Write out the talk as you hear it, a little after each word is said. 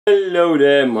Hello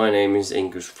there, my name is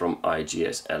Ingus from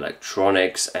IGS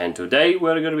Electronics, and today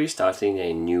we're going to be starting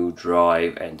a new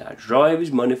drive, and that drive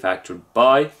is manufactured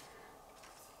by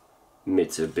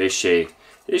Mitsubishi.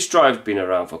 This drive's been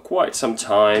around for quite some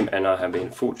time, and I have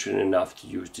been fortunate enough to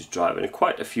use this drive in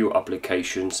quite a few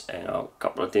applications. And a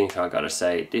couple of things I gotta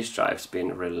say: this drive's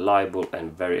been reliable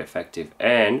and very effective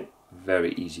and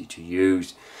very easy to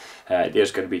use.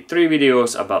 There's going to be 3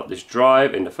 videos about this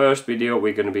drive. In the first video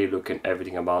we're going to be looking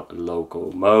everything about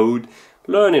local mode,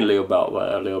 learning a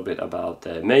little bit about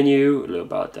the menu, a little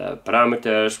about the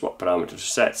parameters, what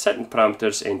parameters are setting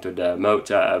parameters into the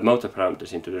motor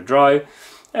parameters into the drive,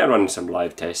 and running some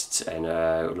live tests and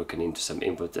looking into some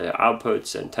input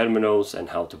outputs and terminals and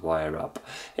how to wire up.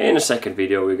 In the second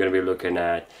video we're going to be looking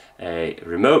at a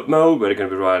remote mode. We're going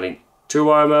to be running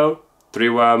 2-wire mode,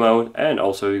 3-wire mode, and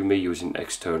also we're going to be using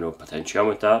external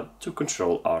potentiometer to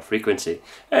control our frequency.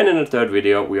 And in the third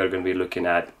video we are going to be looking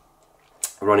at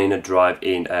running a drive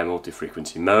in a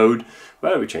multi-frequency mode,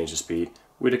 where we change the speed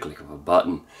with a click of a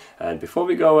button. And before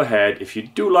we go ahead, if you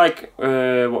do like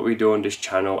what we do on this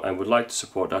channel and would like to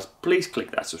support us, please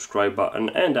click that subscribe button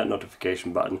and that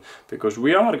notification button, because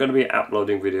we are going to be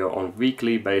uploading video on a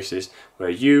weekly basis where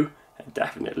you, and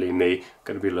definitely me,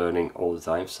 going to be learning all the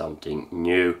time something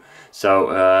new. So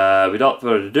without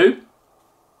further ado,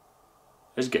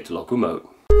 let's get to local mode.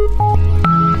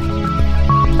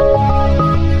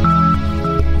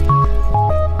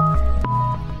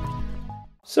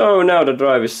 So now the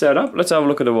drive is set up, let's have a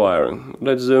look at the wiring.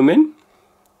 Let's zoom in.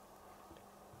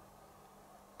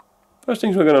 First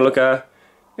things we're going to look at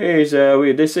is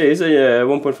this is a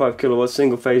 1.5 kilowatt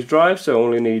single phase drive, so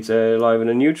only needs live and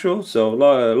a neutral. So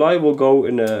live will go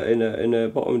in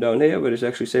the bottom down here, where it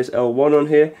actually says L1 on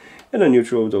here, and the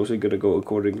neutral is also going to go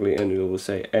accordingly, and it will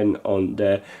say N on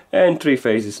there. And 3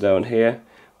 phases down here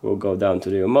will go down to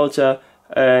the motor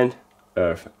and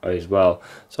earth as well.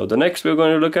 So the next we're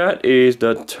going to look at is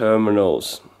the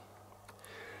terminals.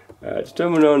 The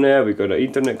terminal there, we got an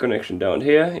Ethernet connection down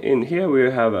here. In here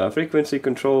we have a frequency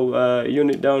control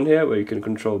unit down here, where you can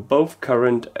control both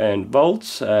current and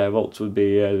volts. Volts would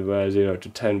be 0 to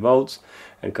 10 volts,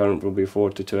 and current will be 4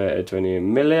 to 20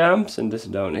 milliamps. And this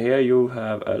down here you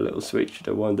have a little switch,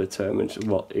 the one determines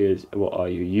what are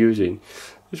you using.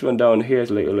 This one down here is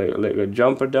a little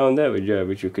jumper down there,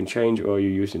 which you can change, or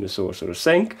you're using the source or the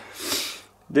sink.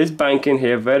 This bank in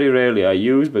here very rarely I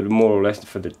use, but more or less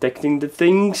for detecting the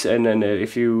things. And then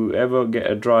if you ever get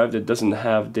a drive that doesn't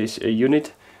have this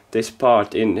unit, this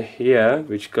part in here,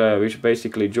 which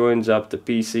basically joins up the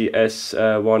PC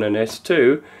S1 and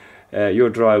S2, your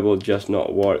drive will just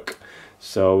not work.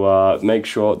 So make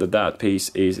sure that that piece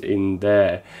is in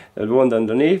there. The one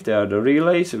underneath, there are the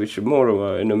relays, which are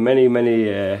more in many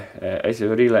relay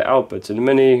outputs. In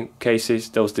many cases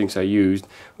those things are used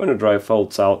when a drive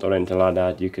faults out or anything like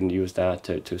that. You can use that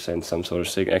to send some sort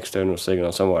of external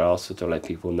signal somewhere else to let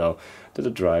people know that the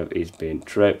drive is being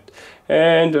tripped.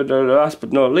 And the last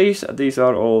but not least, these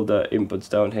are all the inputs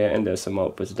down here, and there's some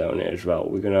outputs down here as well.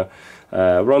 We're gonna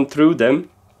run through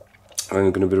them.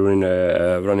 I'm going to be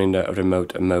running the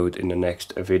remote mode in the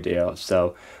next video.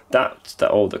 So that's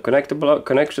all the connectable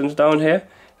connections down here.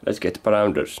 Let's get the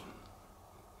parameters.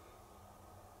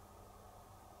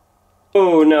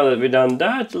 Oh, now that we've done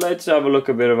that, let's have a look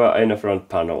a bit about in the front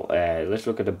panel. Let's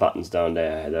look at the buttons down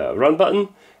there. The run button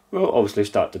will obviously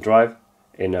start the drive.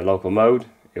 In a local mode,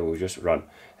 it will just run.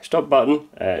 Stop button,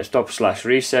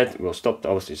 stop/reset, will stop,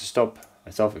 obviously it's a stop,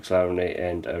 self-explanatory,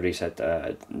 and reset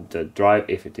the drive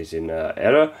if it is in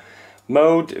error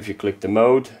mode. If you click the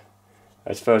mode,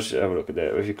 let's first have a look at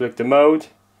that. If you click the mode,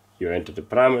 you enter the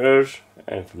parameters,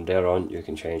 and from there on you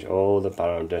can change all the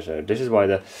parameters. This is why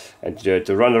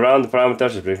to run around the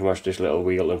parameters is pretty much this little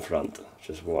wheel in front,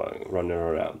 just running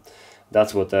around.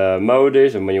 That's what the mode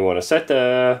is. And when you want to set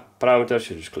the parameters,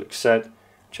 you just click set,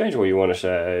 change what you want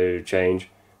to change,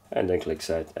 and then click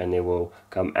set, and it will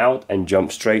come out and jump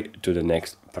straight to the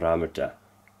next parameter.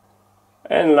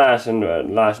 And last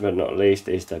but not least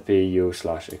is the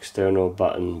PU/external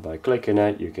button. By clicking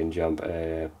it, you can jump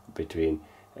between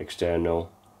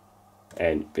external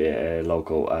and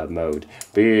local mode.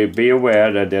 Be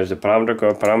aware that there's a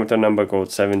parameter number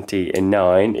called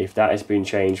 79. If that has been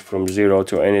changed from 0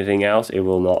 to anything else, it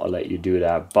will not let you do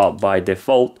that. But by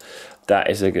default,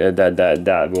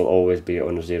 that will always be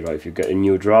on a 0. If you get a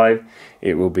new drive,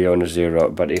 it will be on a 0.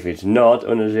 But if it's not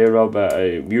on a 0, but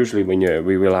usually when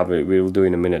we will do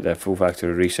in a minute a full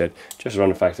factory reset. Just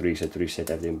run a factory reset to reset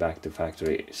everything back to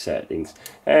factory settings.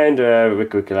 And we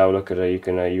quickly have a look at it. You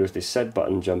can use this set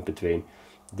button, jump between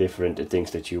different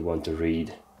things that you want to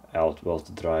read out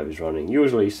whilst the drive is running.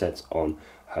 Usually sets on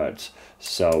Hertz.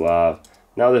 So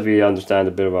now that we understand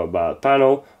a bit about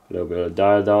panel, a little bit of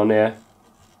dial down there,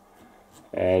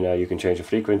 and you can change the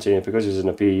frequency, and because it's in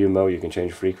a PU mode you can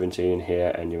change the frequency in here,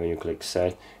 and when you click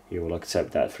set you will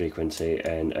accept that frequency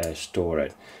and store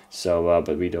it. So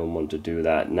but we don't want to do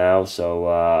that now,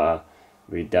 so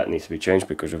that needs to be changed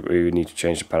because we need to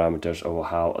change the parameters of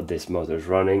how this motor is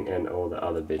running and all the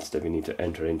other bits that we need to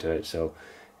enter into it, so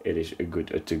it is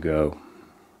good to go.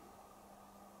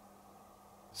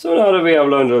 So now that we have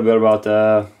learned a little bit about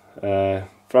the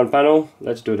front panel,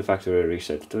 let's do the factory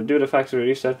reset. To do the factory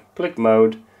reset, click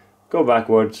mode, go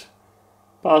backwards,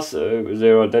 pass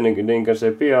 0, then you can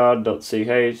say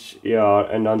pr.ch, er,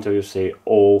 and until you see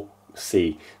all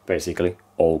C, basically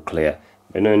all clear.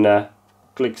 When doing that,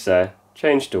 click set,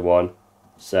 change to 1,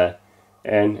 set,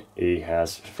 and it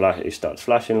starts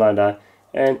flashing like that,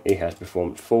 and it has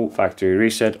performed full factory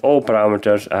reset. All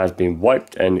parameters has been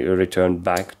wiped and returned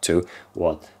back to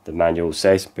what the manual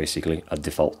says, basically a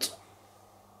default.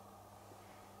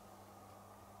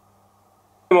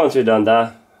 Once we've done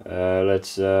that, let's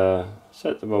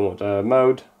set the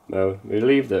mode. We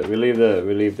leave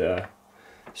the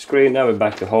screen. Now we're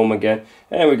back to home again,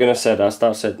 and we're gonna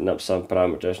start setting up some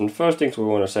parameters. And the first things we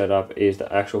want to set up is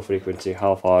the actual frequency,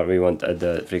 how far we want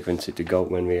the frequency to go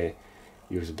when we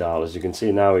use the dial. As you can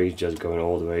see now, he's just going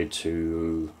all the way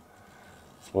to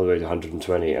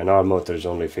 120, and our motor is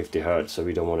only 50 Hertz, so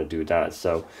we don't want to do that.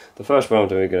 So the first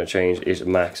parameter we're going to change is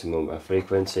maximum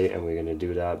frequency, and we're going to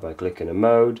do that by clicking a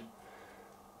mode,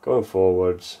 going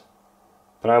forwards,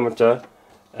 parameter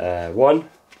 1,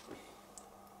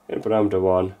 in parameter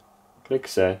 1, click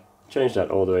set, change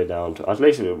that all the way down to, at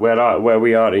least where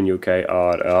we are in UK,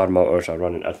 our motors are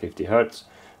running at 50 Hertz.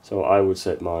 So I would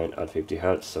set mine at 50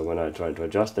 Hertz, so when I try to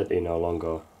adjust it, it no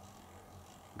longer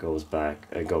goes back,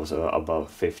 it goes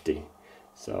above 50.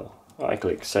 So I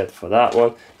click set for that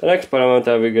one. The next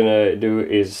parameter we're gonna do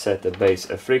is set the base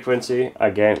frequency.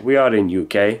 Again, we are in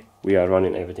UK, we are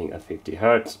running everything at 50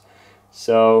 Hertz,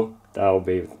 so that will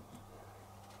be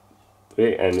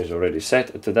 3, and it's already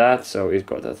set to that, so it's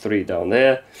got a 3 down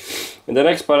there. And the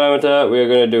next parameter we're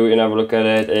going to do and have a look at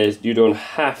it is, you don't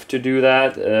have to do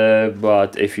that,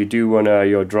 but if you do want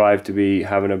your drive to be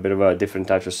having a bit of a different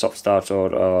types of soft starts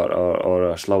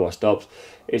or slower stops,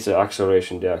 it's an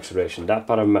acceleration, deceleration. That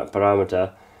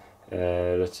parameter,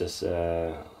 let's just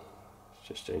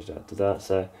change that to that.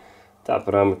 So that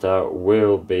parameter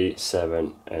will be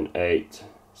 7 and 8.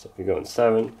 So if you go on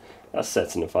 7, that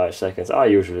sets in 5 seconds. I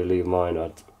usually leave mine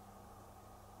at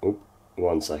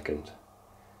 1 second.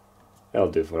 I'll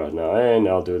do for right now, and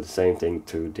I'll do the same thing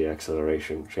to the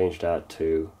acceleration. Change that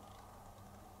to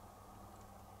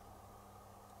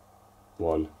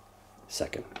 1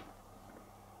 second.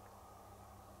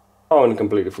 Oh, and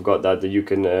completely forgot that you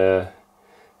can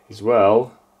as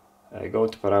well go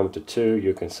to parameter 2.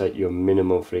 You can set your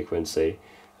minimum frequency.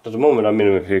 At the moment our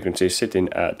minimum frequency is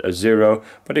sitting at 0,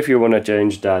 but if you want to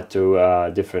change that to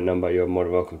a different number, you're more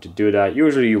than welcome to do that.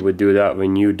 Usually you would do that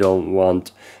when you don't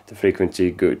want the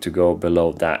frequency to go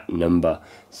below that number,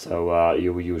 so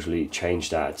you will usually change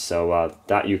that. So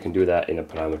that you can do that in a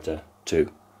parameter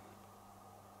 2.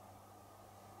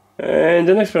 And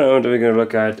the next parameter we're going to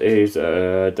look at is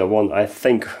the one I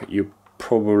think you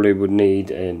probably would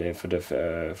need and for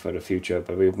the future,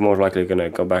 but we're more likely going to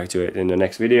go back to it in the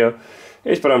next video.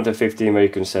 Is parameter 15, where you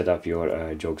can set up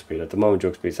your jog speed. At the moment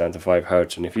jog speed is down to 5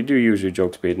 Hertz, and if you do use your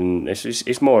jog speed, and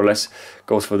it's more or less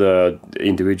goes for the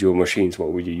individual machines,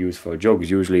 what would you use for jogs,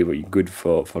 usually what you're good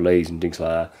for lathes and things like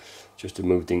that, just to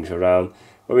move things around.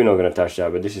 But we're not going to touch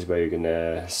that, but this is where you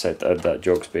can set up that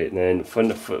jog speed. And then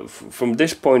from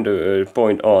this point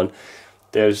on,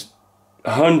 there's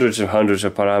hundreds of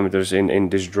parameters in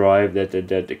this drive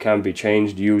that can be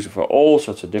changed, used for all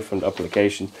sorts of different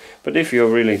applications. But if you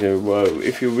really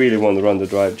want to run the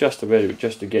drive just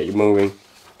to get you moving,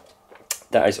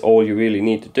 that is all you really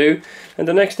need to do. And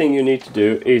the next thing you need to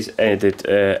do is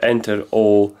enter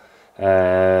all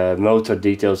motor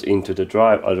details into the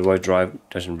drive, otherwise drive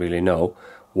doesn't really know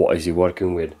what is he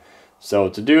working with. So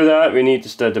to do that, we need to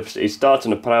start it starts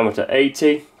in the parameter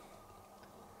 80.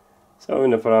 So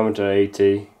in the parameter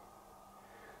 80,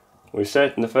 we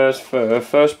set in the first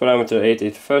parameter 80.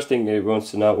 The first thing it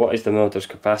wants to know, what is the motor's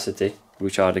capacity,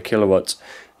 which are the kilowatts.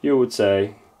 You would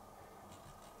say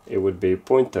it would be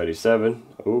 0.37.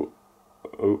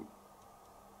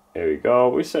 There we go,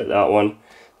 we set that one.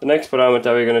 The next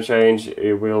parameter we're going to change,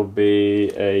 it will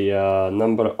be a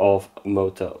number of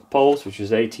motor poles, which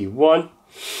is 81.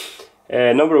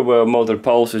 Number of motor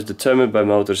poles is determined by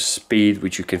motor speed,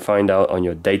 which you can find out on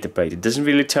your data plate. It doesn't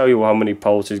really tell you how many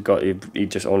poles it's got, it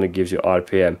just only gives you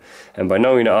RPM. And by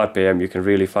knowing the RPM, you can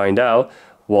really find out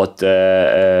what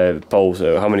poles,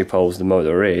 how many poles the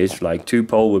motor is. Like 2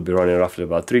 pole will be running roughly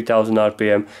about 3000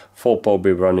 RPM, 4 pole will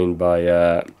be running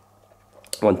by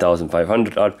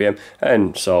 1500 RPM,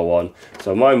 and so on.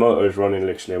 So my motor is running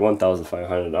literally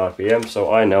 1500 RPM,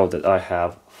 so I know that I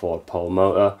have 4 pole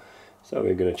motor. So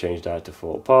we're going to change that to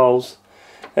 4 poles,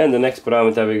 and the next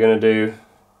parameter we're going to do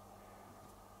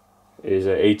is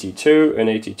 82, and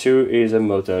 82 is a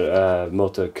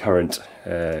motor current.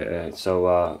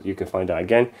 So you can find that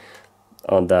again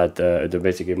on that the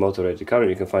basically motor rated current.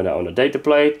 You can find that on the data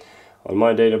plate. On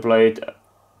my data plate,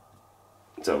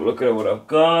 so look at what I've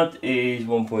got is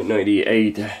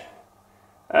 1.98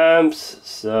 amps.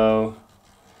 So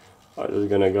I'm just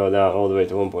gonna go down all the way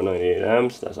to 1.98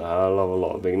 amps. That's a hell of a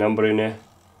lot of big number in there.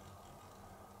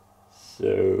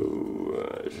 So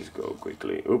let's just go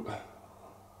quickly. Oop.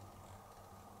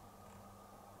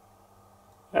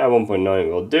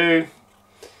 1.9 will do.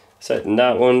 Setting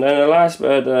that one. And the last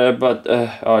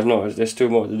oh no, there's 2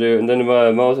 more to do. And then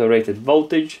the motor rated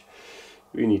voltage.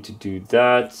 We need to do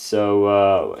that. So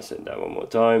I'll set that one more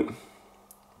time.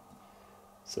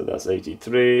 So that's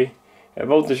 83.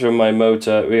 Voltage on my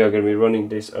motor, we are going to be running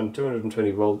this on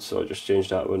 220 volts, so I'll just change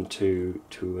that one to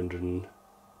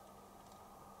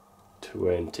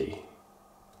 220.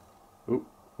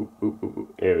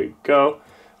 Here we go.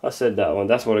 I said that one.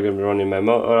 That's what I'm going to be running my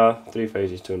motor. 3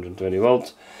 phases, 220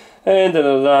 volts. And then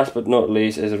the last but not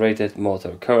least is rated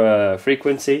motor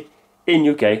frequency. In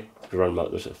UK, we run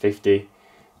motors at 50.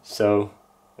 So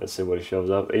let's see what it shows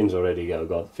up. It's already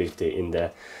got 50 in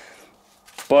there.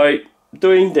 By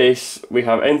doing this, we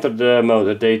have entered the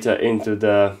motor data into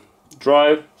the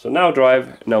drive. So now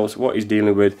drive knows what it's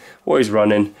dealing with, what is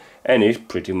running, and is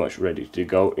pretty much ready to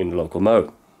go in local mode.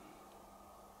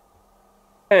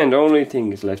 And the only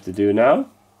thing is left to do now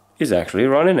is actually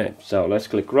running it. So let's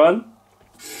click run,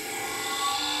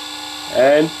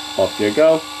 and off you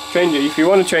go. Change it if you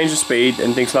want to change the speed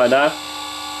and things like that.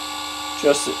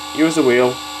 Just use the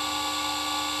wheel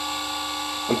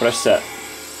and press set.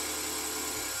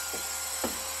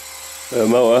 The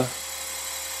motor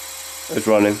is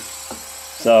running.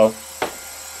 So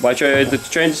by to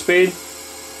change the speed,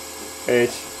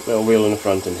 it's a little wheel in the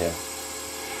front in here.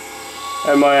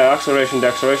 And my acceleration, the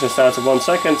acceleration starts at 1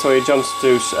 second, so it jumps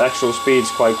to actual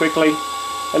speeds quite quickly.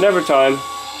 And every time,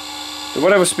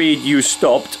 whatever speed you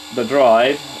stopped the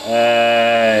drive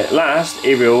last,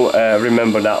 it will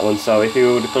remember that one. So if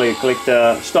you click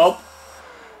the stop,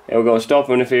 it will go stop,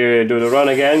 and if you do the run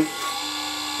again,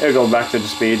 it'll go back to the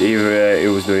speed it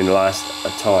was doing last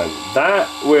time. That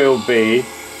will be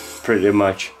pretty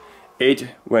much it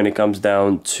when it comes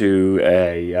down to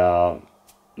a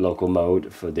local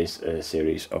mode for this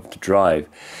series of the drive.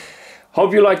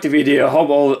 Hope you liked the video. Hope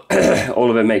all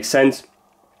of it makes sense.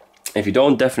 If you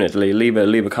don't, definitely leave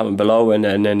a comment below, and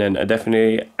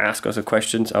definitely ask us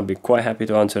questions. I'll be quite happy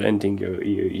to answer anything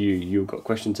you got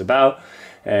questions about.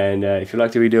 And if you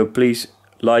like the video, please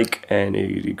like, and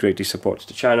it greatly supports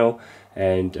the channel.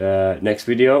 And next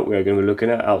video we're going to be looking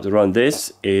at how to run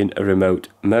this in a remote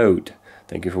mode.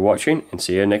 Thank you for watching, and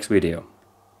see you next video.